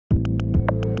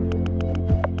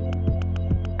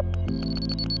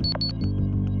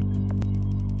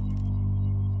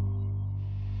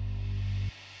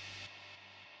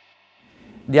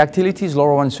The Actility's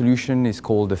LoRaWAN solution is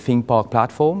called the ThinkPark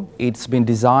platform. It's been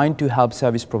designed to help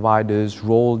service providers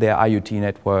roll their IoT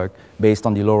network based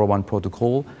on the LoRaWAN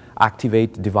protocol,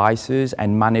 activate devices,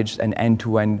 and manage an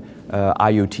end-to-end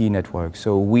IoT network.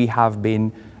 So we have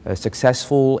been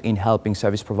successful in helping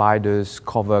service providers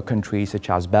cover countries such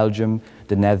as Belgium,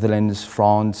 the Netherlands,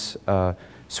 France,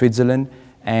 Switzerland.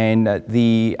 And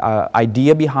the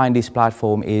idea behind this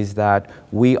platform is that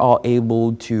we are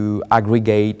able to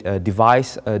aggregate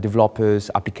device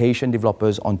developers, application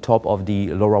developers on top of the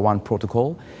LoRaWAN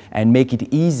protocol and make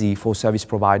it easy for service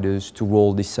providers to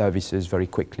roll these services very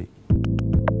quickly.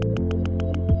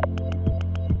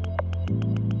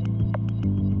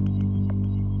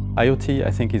 IoT,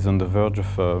 I think, is on the verge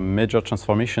of a major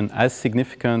transformation as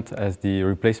significant as the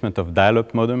replacement of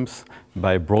dial-up modems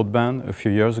by broadband a few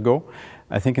years ago.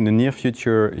 I think in the near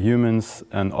future, humans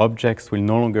and objects will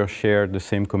no longer share the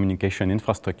same communication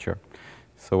infrastructure.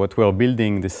 So what we're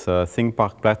building, this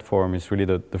ThinkPark platform, is really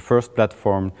the first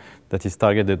platform that is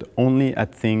targeted only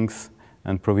at things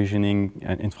and provisioning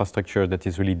an infrastructure that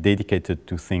is really dedicated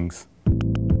to things.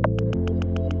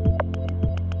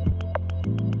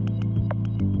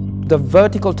 The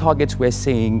vertical targets we're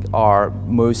seeing are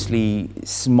mostly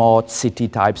smart city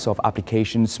types of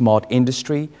applications, smart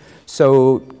industry.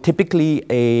 So typically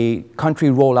a country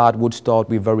rollout would start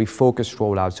with very focused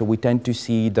rollout. So we tend to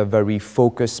see the very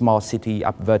focused smart city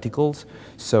app verticals.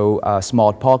 So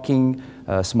smart parking,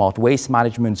 smart waste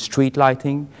management, street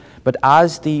lighting. But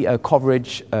as the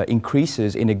coverage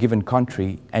increases in a given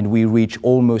country and we reach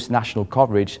almost national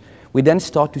coverage, we then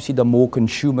start to see the more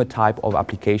consumer type of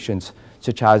applications,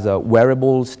 such as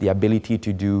wearables, the ability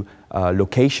to do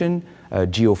location,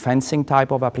 geofencing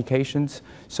type of applications.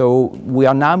 So we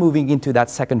are now moving into that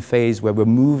second phase where we're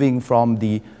moving from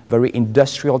the very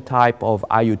industrial type of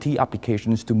IoT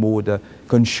applications to more the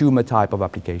consumer type of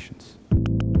applications.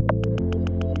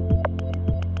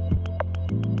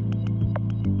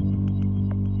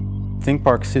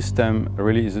 ThinkPark system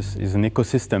really is an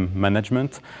ecosystem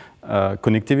management.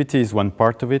 Connectivity is one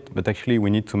part of it, but actually we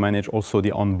need to manage also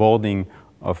the onboarding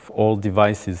of all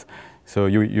devices. So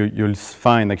you'll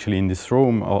find actually in this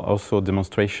room also a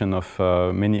demonstration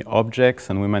of many objects,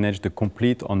 and we manage the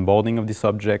complete onboarding of these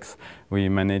objects. We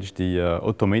manage the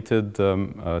automated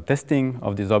testing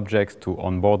of these objects to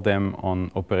onboard them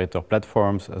on operator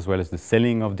platforms, as well as the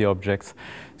selling of the objects.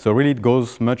 So really it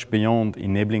goes much beyond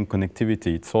enabling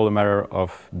connectivity. It's all a matter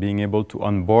of being able to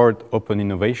onboard open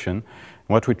innovation.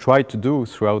 What we try to do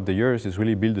throughout the years is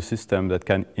really build a system that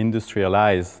can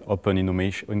industrialize open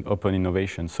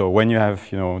innovation. So when you have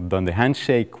done the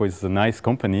handshake with a nice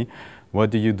company, what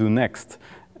do you do next?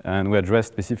 And we address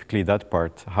specifically that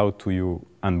part. How do you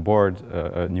onboard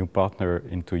a new partner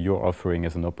into your offering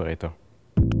as an operator?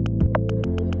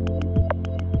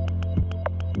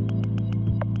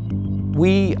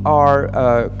 We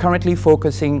are currently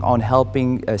focusing on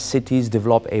helping cities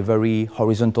develop a very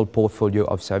horizontal portfolio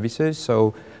of services.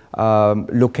 So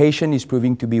location is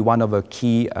proving to be one of a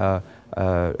key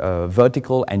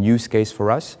vertical and use case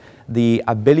for us. The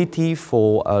ability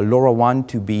for LoRaWAN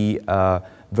to be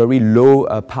very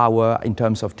low power in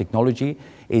terms of technology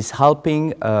is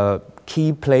helping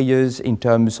key players in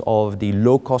terms of the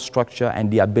low-cost structure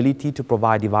and the ability to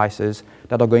provide devices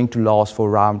that are going to last for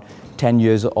around 10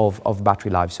 years of battery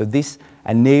life. So this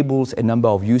enables a number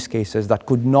of use cases that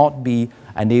could not be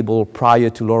enabled prior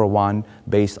to LoRaWAN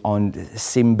based on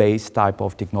SIM-based type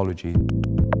of technology.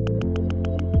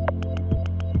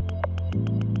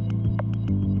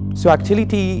 So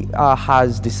Actility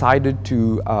has decided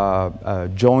to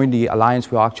join the Alliance.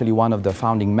 We're actually one of the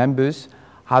founding members.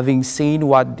 Having seen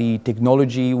what the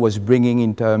technology was bringing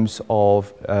in terms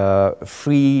of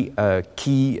three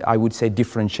key, I would say,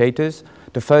 differentiators.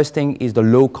 The first thing is the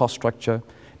low cost structure.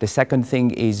 The second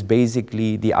thing is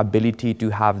basically the ability to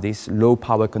have this low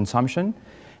power consumption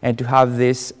and to have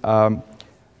this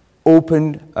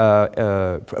open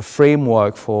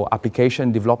framework for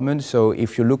application development. So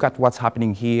if you look at what's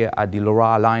happening here at the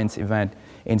LoRa Alliance event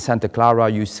in Santa Clara,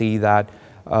 you see that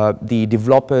the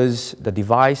developers, the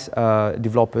device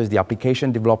developers, the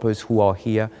application developers who are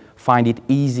here find it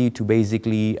easy to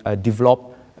basically develop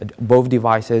both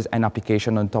devices and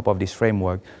application on top of this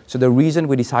framework. So the reason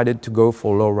we decided to go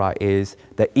for LoRa is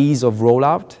the ease of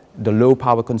rollout, the low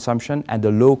power consumption, and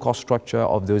the low cost structure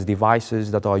of those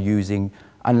devices that are using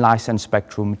unlicensed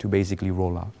spectrum to basically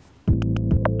roll out.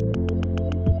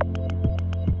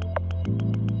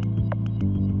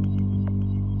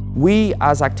 We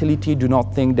as Actility do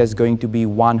not think there's going to be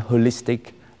one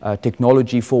holistic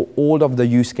technology for all of the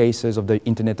use cases of the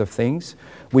Internet of Things.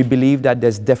 We believe that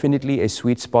there's definitely a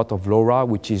sweet spot of LoRa,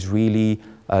 which is really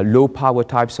low power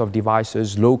types of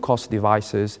devices, low cost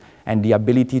devices, and the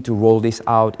ability to roll this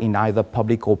out in either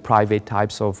public or private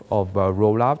types of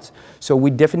rollouts. So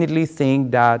we definitely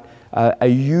think that a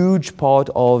huge part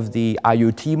of the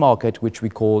IoT market, which we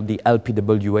call the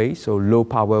LPWA, so low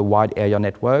power wide area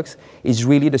networks, is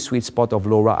really the sweet spot of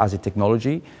LoRa as a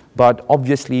technology. But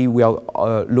obviously we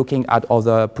are looking at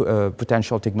other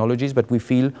potential technologies, but we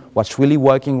feel what's really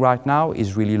working right now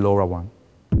is really LoRaWAN.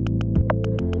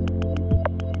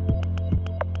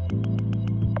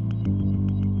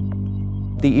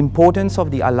 The importance of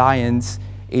the alliance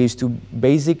is to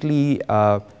basically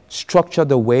structure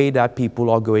the way that people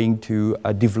are going to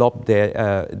develop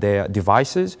their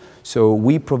devices. So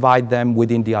we provide them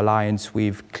within the alliance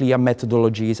with clear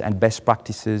methodologies and best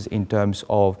practices in terms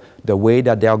of the way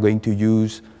that they are going to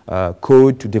use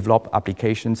code to develop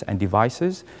applications and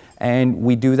devices. And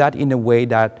we do that in a way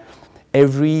that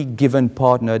every given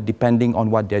partner, depending on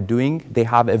what they're doing, they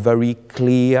have a very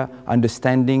clear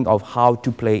understanding of how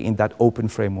to play in that open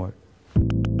framework.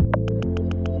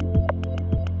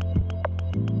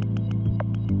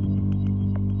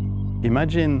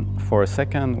 Imagine for a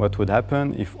second what would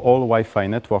happen if all Wi-Fi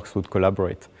networks would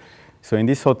collaborate. So in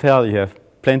this hotel, you have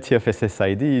plenty of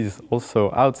SSIDs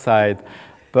also outside,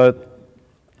 but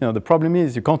the problem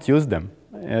is you can't use them.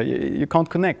 You can't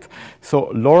connect.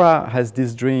 So LoRa has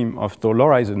this dream of,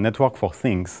 LoRa is a network for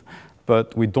things,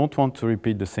 but we don't want to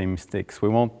repeat the same mistakes. We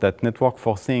want that network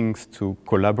for things to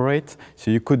collaborate. So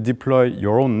you could deploy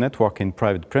your own network in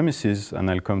private premises,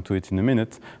 and I'll come to it in a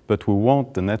minute, but we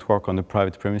want the network on the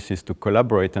private premises to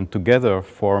collaborate and together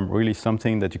form really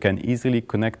something that you can easily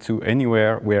connect to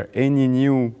anywhere, where any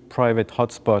new private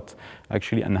hotspot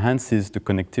actually enhances the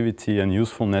connectivity and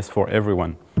usefulness for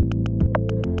everyone.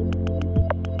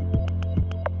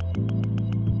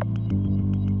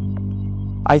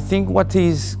 I think what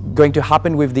is going to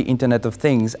happen with the Internet of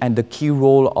Things and the key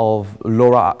role of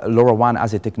LoRaWAN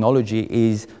as a technology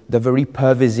is the very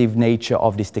pervasive nature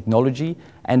of this technology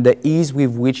and the ease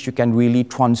with which you can really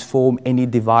transform any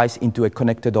device into a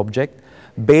connected object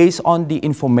based on the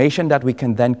information that we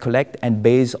can then collect and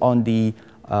based on the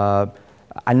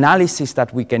analysis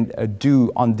that we can do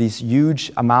on this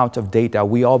huge amount of data.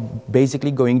 We are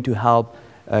basically going to help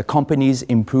companies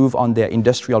improve on their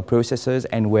industrial processes,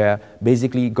 and we're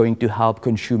basically going to help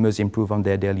consumers improve on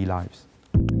their daily lives.